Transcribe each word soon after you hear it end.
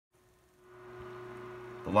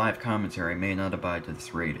The live commentary may not abide to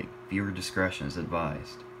this rating. Viewer discretion is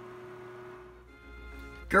advised.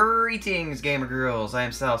 Greetings, gamer girls! I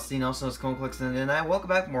am Salstein, also known as Clona Comics Inc, and I welcome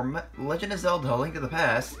back to more Legend of Zelda: Link to the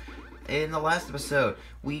Past. In the last episode,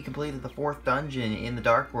 we completed the 4th dungeon in the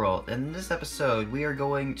Dark World, and in this episode, we are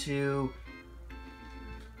going to...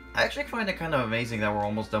 I actually find it kind of amazing that we're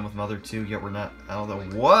almost done with Mother 2, yet we're not out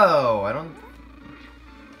of the... Whoa! I don't...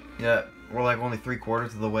 Yeah, we're like only 3/4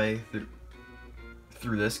 of the way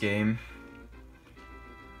through this game.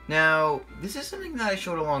 Now, this is something that I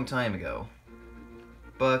showed a long time ago.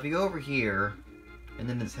 But if you go over here, and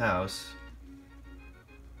in this house,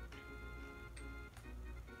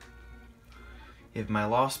 if my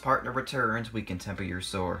lost partner returns, we can temper your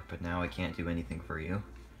sore, but now I can't do anything for you.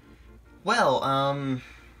 Well, when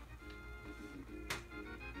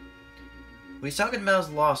he's talking about his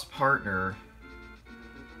lost partner,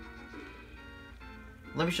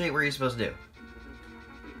 let me show you what you're supposed to do.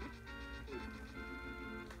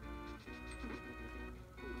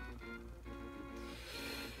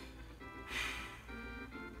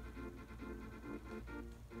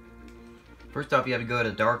 First off, you have to go to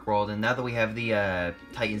the Dark World, and now that we have the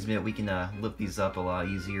Titan's Mitt, we can lift these up a lot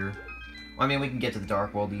easier. Well, I mean, we can get to the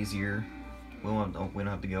Dark World easier. We don't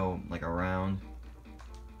have to go like around.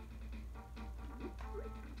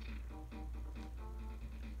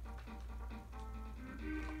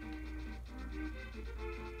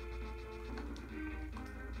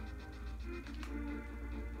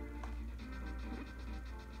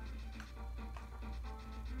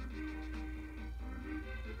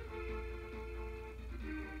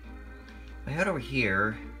 I head over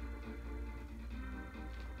here.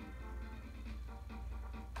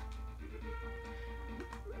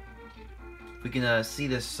 We can see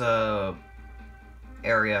this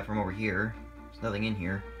area from over here. There's nothing in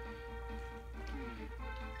here.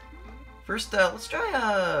 First, let's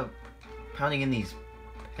try pounding in these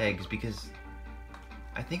pegs, because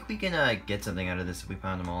I think we can get something out of this if we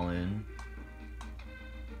pound them all in.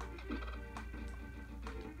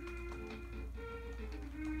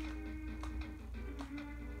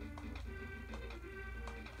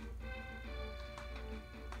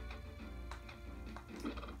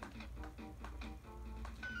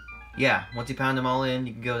 Yeah, once you pound them all in,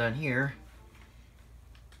 you can go down here.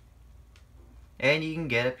 And you can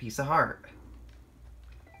get a piece of heart.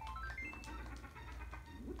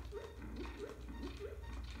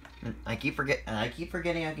 And I keep forgetting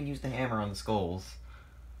I can use the hammer on the skulls.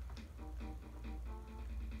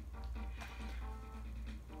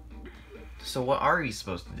 So what are you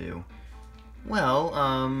supposed to do? Well,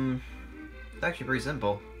 it's actually pretty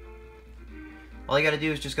simple. All you gotta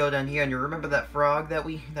do is just go down here, and you remember that frog that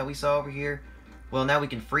we saw over here? Well, now we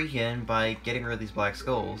can free him by getting rid of these black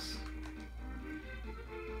skulls.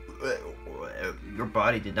 Your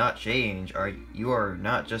body did not change. You are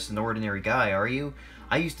not just an ordinary guy, are you?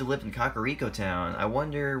 I used to live in Kakariko Town. I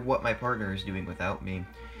wonder what my partner is doing without me.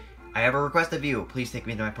 I have a request of you. Please take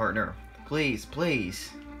me to my partner. Please,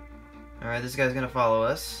 please. Alright, this guy's gonna follow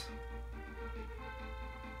us.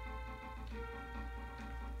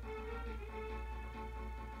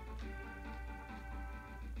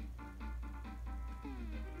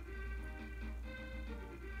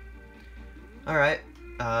 Alright,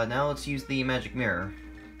 now let's use the magic mirror.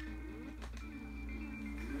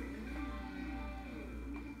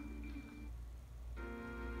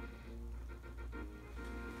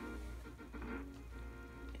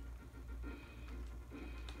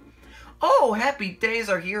 Oh, happy days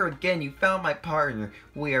are here again. You found my partner.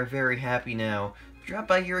 We are very happy now. Drop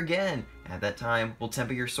by here again. At that time, we'll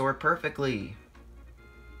temper your sword perfectly.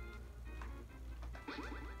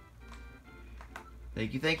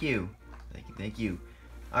 Thank you, thank you. Thank you, thank you.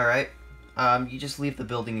 Alright, you just leave the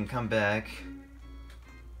building and come back.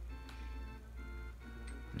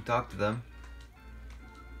 And talk to them.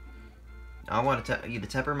 I want you to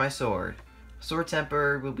temper my sword. Sword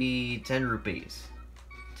temper will be 10 rupees.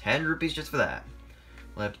 10 rupees just for that.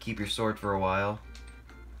 We'll have to keep your sword for a while.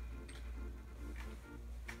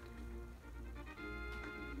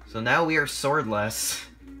 So now we are swordless.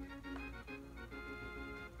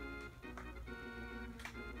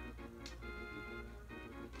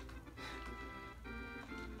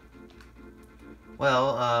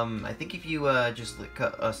 Well, I think if you just let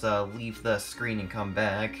us leave the screen and come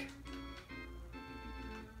back.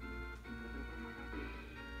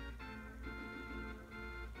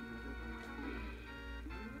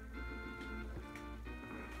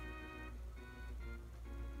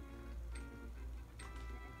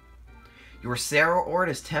 Your Sarah Ord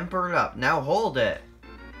is tempered up. Now hold it.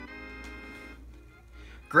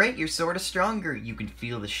 Great, your sword is stronger. You can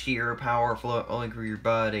feel the sheer power flowing through your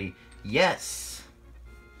body. Yes!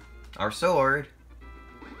 Our sword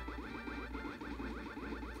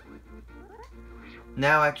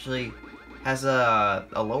now actually has a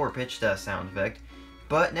lower pitched sound effect,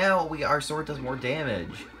 but now our sword does more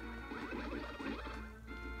damage.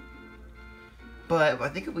 But I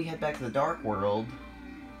think if we head back to the Dark World,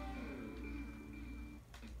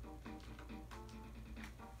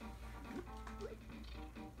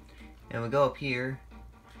 and we go up here,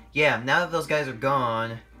 yeah, now that those guys are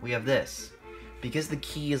gone, we have this. Because the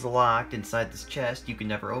key is locked inside this chest, you can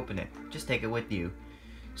never open it. Just take it with you.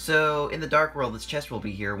 So, in the Dark World, this chest will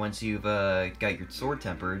be here once you've got your sword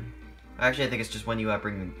tempered. Actually, I think it's just when you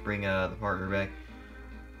bring the partner back.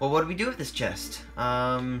 Well, what do we do with this chest?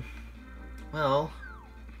 Well,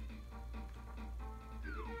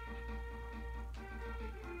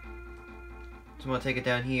 so I'm gonna take it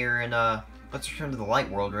down here and let's return to the light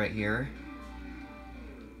world right here.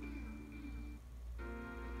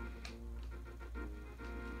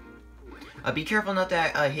 Be careful not to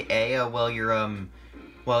hit A while you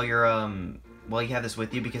have this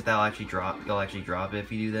with you, because they'll actually drop it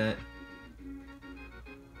if you do that.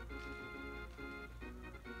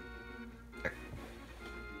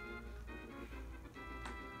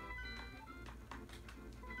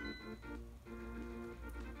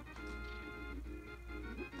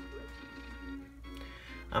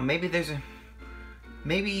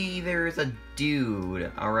 Maybe there's a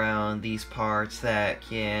dude around these parts that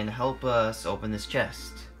can help us open this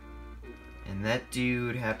chest. And that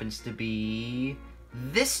dude happens to be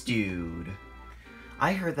this dude.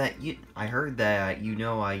 I heard that you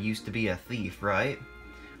know I used to be a thief, right?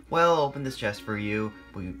 Well, I'll open this chest for you.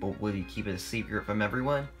 Will you keep it a secret from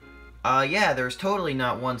everyone? Yeah, there's totally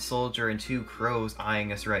not one soldier and 2 crows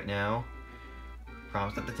eyeing us right now.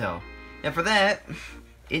 Promise not to tell. And for that,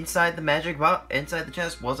 inside the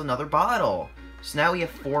chest was another bottle. So now we have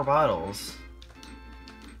 4 bottles.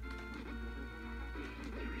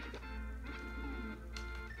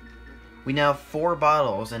 We now have 4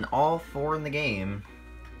 bottles, and all 4 in the game.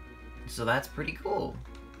 So that's pretty cool.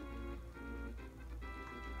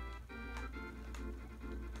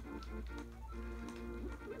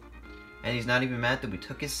 And he's not even mad that we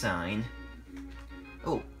took his sign.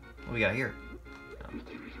 Oh, what do we got here?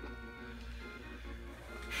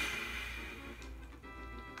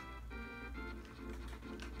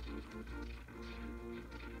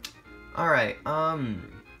 Alright,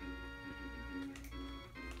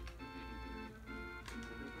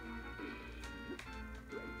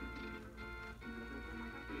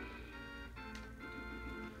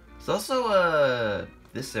 there's also,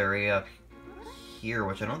 this area up here,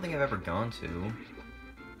 which I don't think I've ever gone to.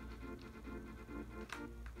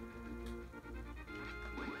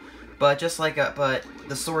 But but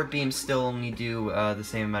the sword beams still only do, the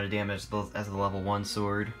same amount of damage as the level 1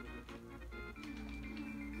 sword.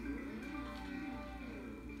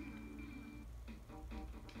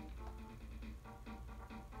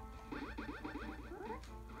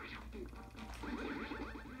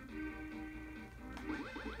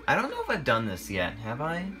 I don't know if I've done this yet, have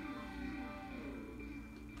I?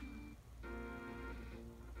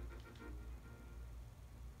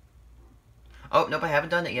 Oh, nope, I haven't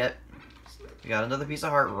done it yet. We got another piece of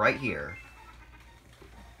heart right here.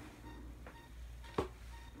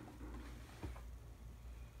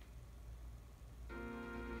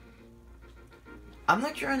 I'm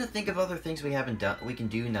not trying to think of other things we haven't done, we can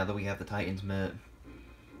do now that we have the Titan's Mitt.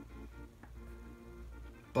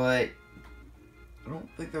 But I don't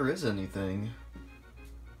think there is anything.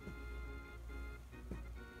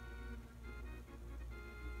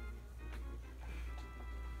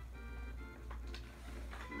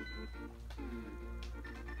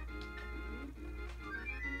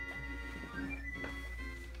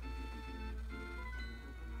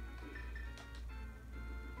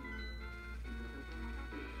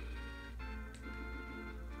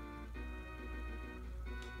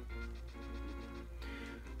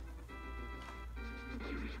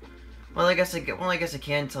 Well, I guess I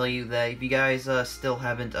can tell you that if you guys still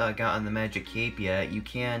haven't gotten the magic cape yet, you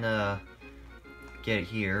can get it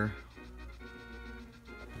here.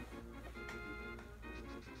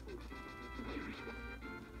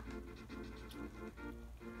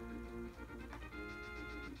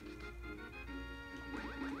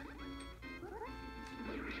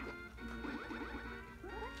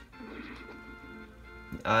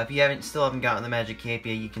 If you still haven't gotten the magic cape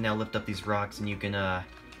yet, you can now lift up these rocks and you can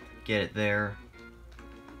get it there.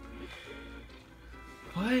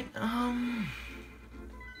 But,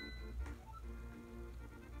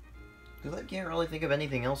 because I can't really think of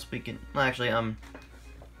anything else we can... Well, actually,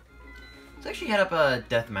 Let's actually head up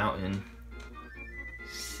Death Mountain.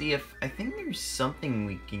 See if... I think there's something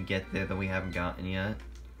we can get there that we haven't gotten yet.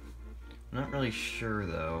 I'm not really sure,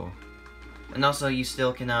 though. And also, you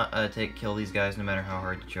still cannot kill these guys no matter how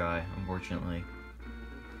hard you try, unfortunately.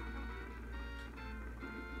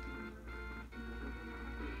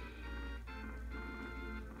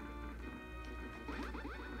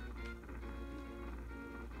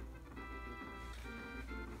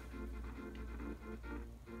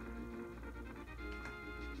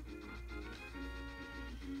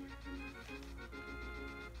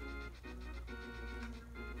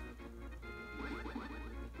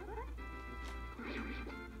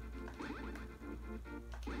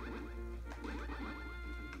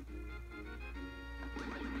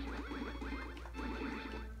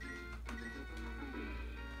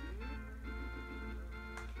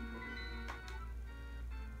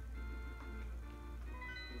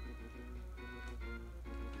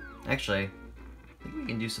 Actually, I think we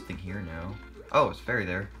can do something here now. Oh, it's fairy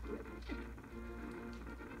there.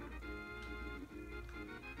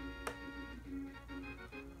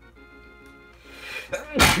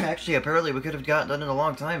 Actually, apparently we could have gotten done it a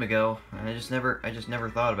long time ago. I just never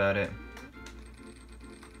thought about it.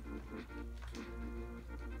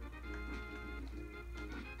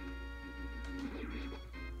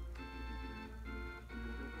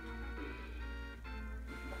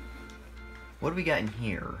 What do we got in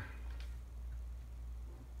here?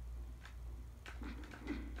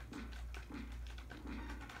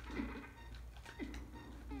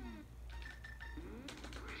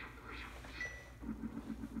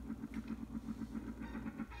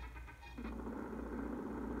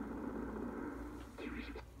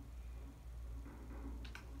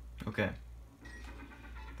 Okay.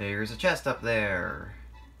 There's a chest up there.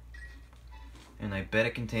 And I bet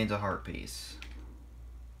it contains a heart piece.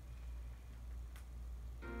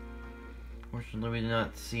 Fortunately, we do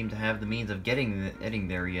not seem to have the means of getting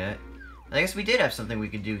there yet. I guess we did have something we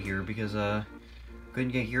could do here because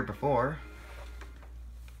couldn't get here before.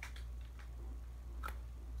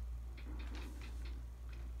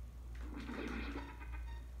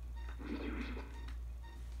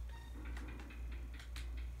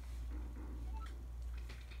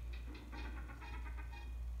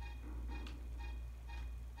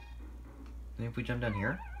 And if we jump down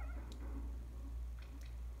here?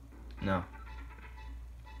 No.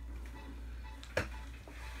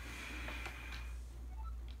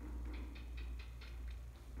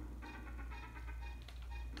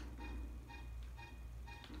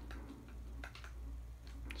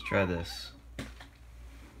 Let's try this.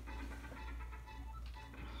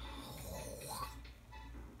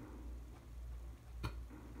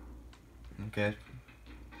 Okay.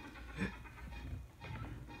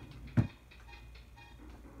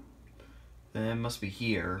 Then it must be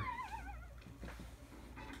here.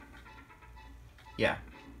 Yeah.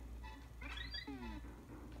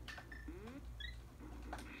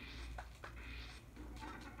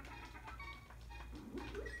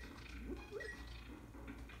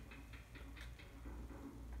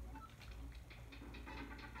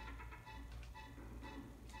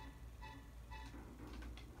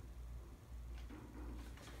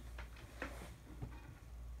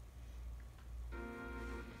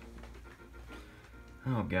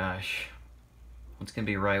 Oh gosh. One's gonna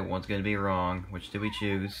be right, one's gonna be wrong. Which do we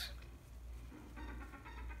choose?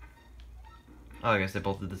 Oh, I guess they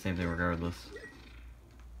both did the same thing regardless.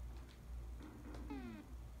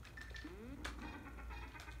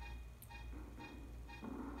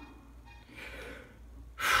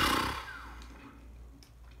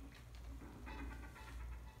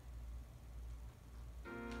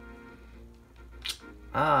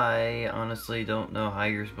 I honestly don't know how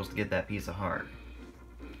you're supposed to get that piece of heart.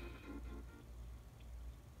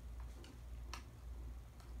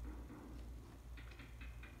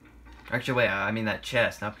 Actually, wait, I mean that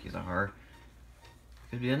chest, not piece of heart.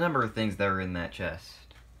 Could be a number of things that are in that chest.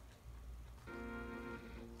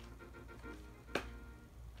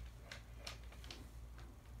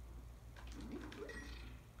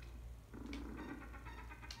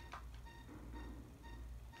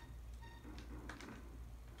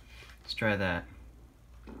 Let's try that.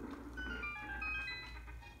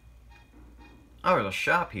 Oh, there's a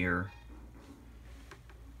shop here.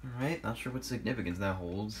 Alright, not sure what significance that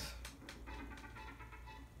holds.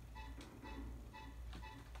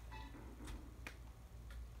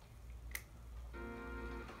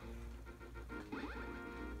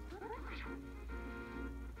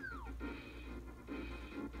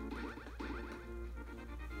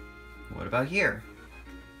 What about here?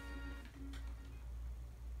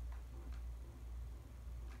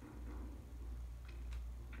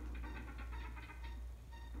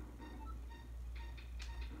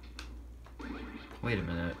 Wait a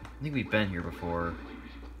minute. I think we've been here before.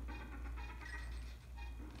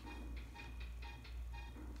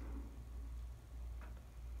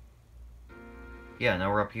 Yeah,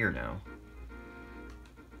 now we're up here now.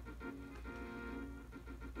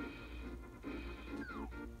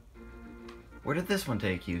 Where did this one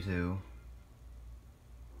take you to?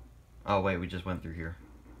 Oh wait, we just went through here.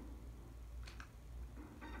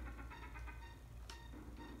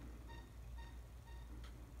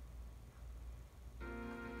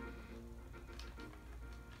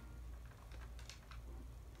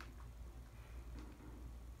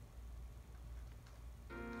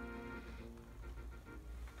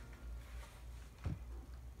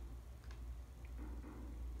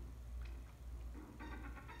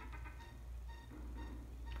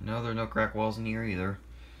 No, there are no crack walls in here either.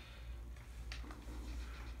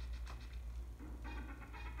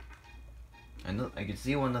 I can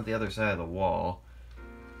see one on the other side of the wall.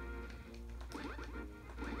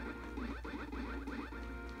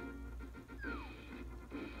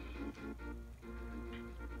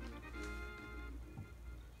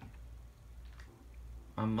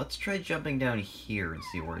 Let's try jumping down here and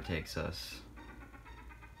see where it takes us.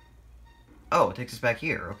 Oh, it takes us back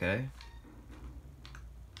here, okay.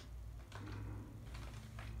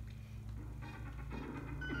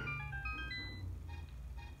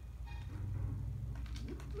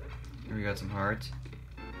 Here we got some hearts.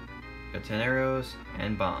 Got 10 arrows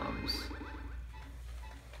and bombs.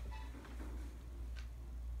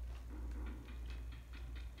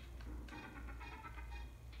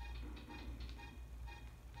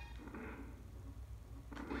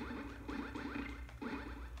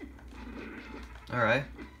 Alright.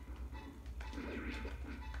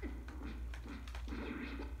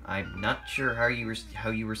 I'm not sure how you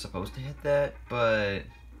were supposed to hit that, but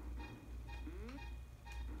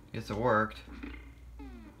guess it worked.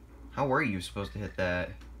 How were you supposed to hit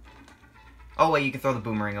that? Oh wait, you can throw the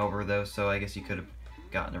boomerang over though, so I guess you could have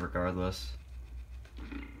gotten it regardless.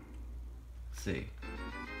 Let's see.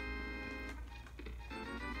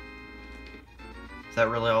 Is that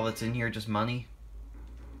really all that's in here? Just money?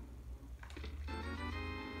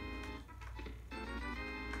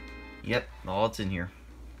 Yep, all that's in here.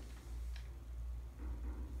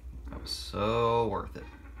 That was so worth it.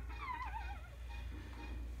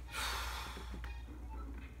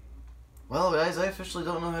 Well, guys, I officially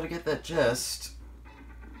don't know how to get that chest.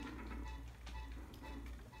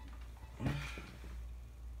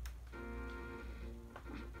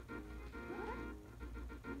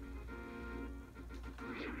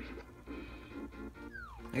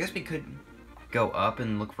 I guess we could go up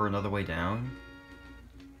and look for another way down.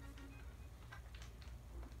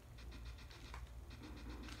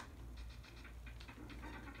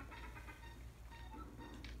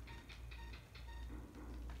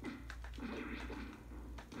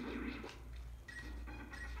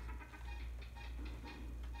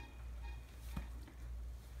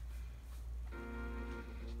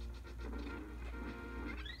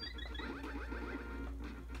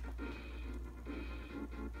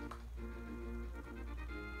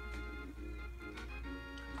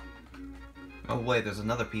 Oh wait, there's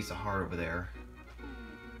another piece of heart over there.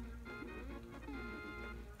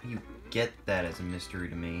 You get that as a mystery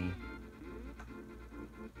to me.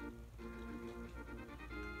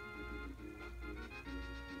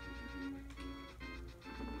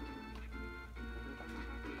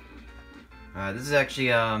 This is actually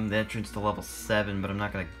the entrance to level 7, but I'm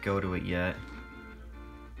not gonna go to it yet.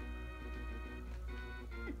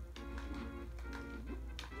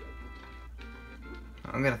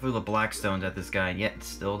 I'm gonna throw the black stones at this guy, and yet it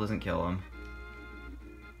still doesn't kill him.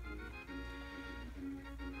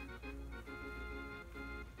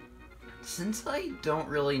 Since I don't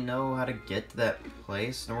really know how to get to that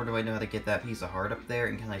place, nor do I know how to get that piece of heart up there,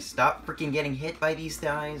 and can I stop freaking getting hit by these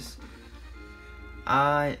guys?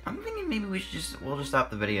 I'm thinking maybe we'll just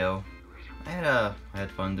stop the video. I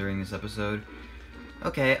had fun during this episode.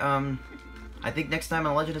 Okay, I think next time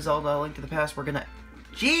on Legend of Zelda: A Link to the Past, we're gonna...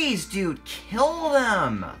 Jeez, dude, kill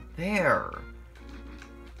them! There.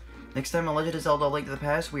 Next time on Legend of Zelda: A Link to the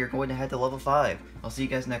Past, we are going to head to level 5. I'll see you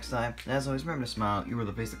guys next time. And as always, remember to smile. You were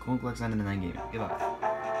the face of Clona Comics Inc. Goodbye.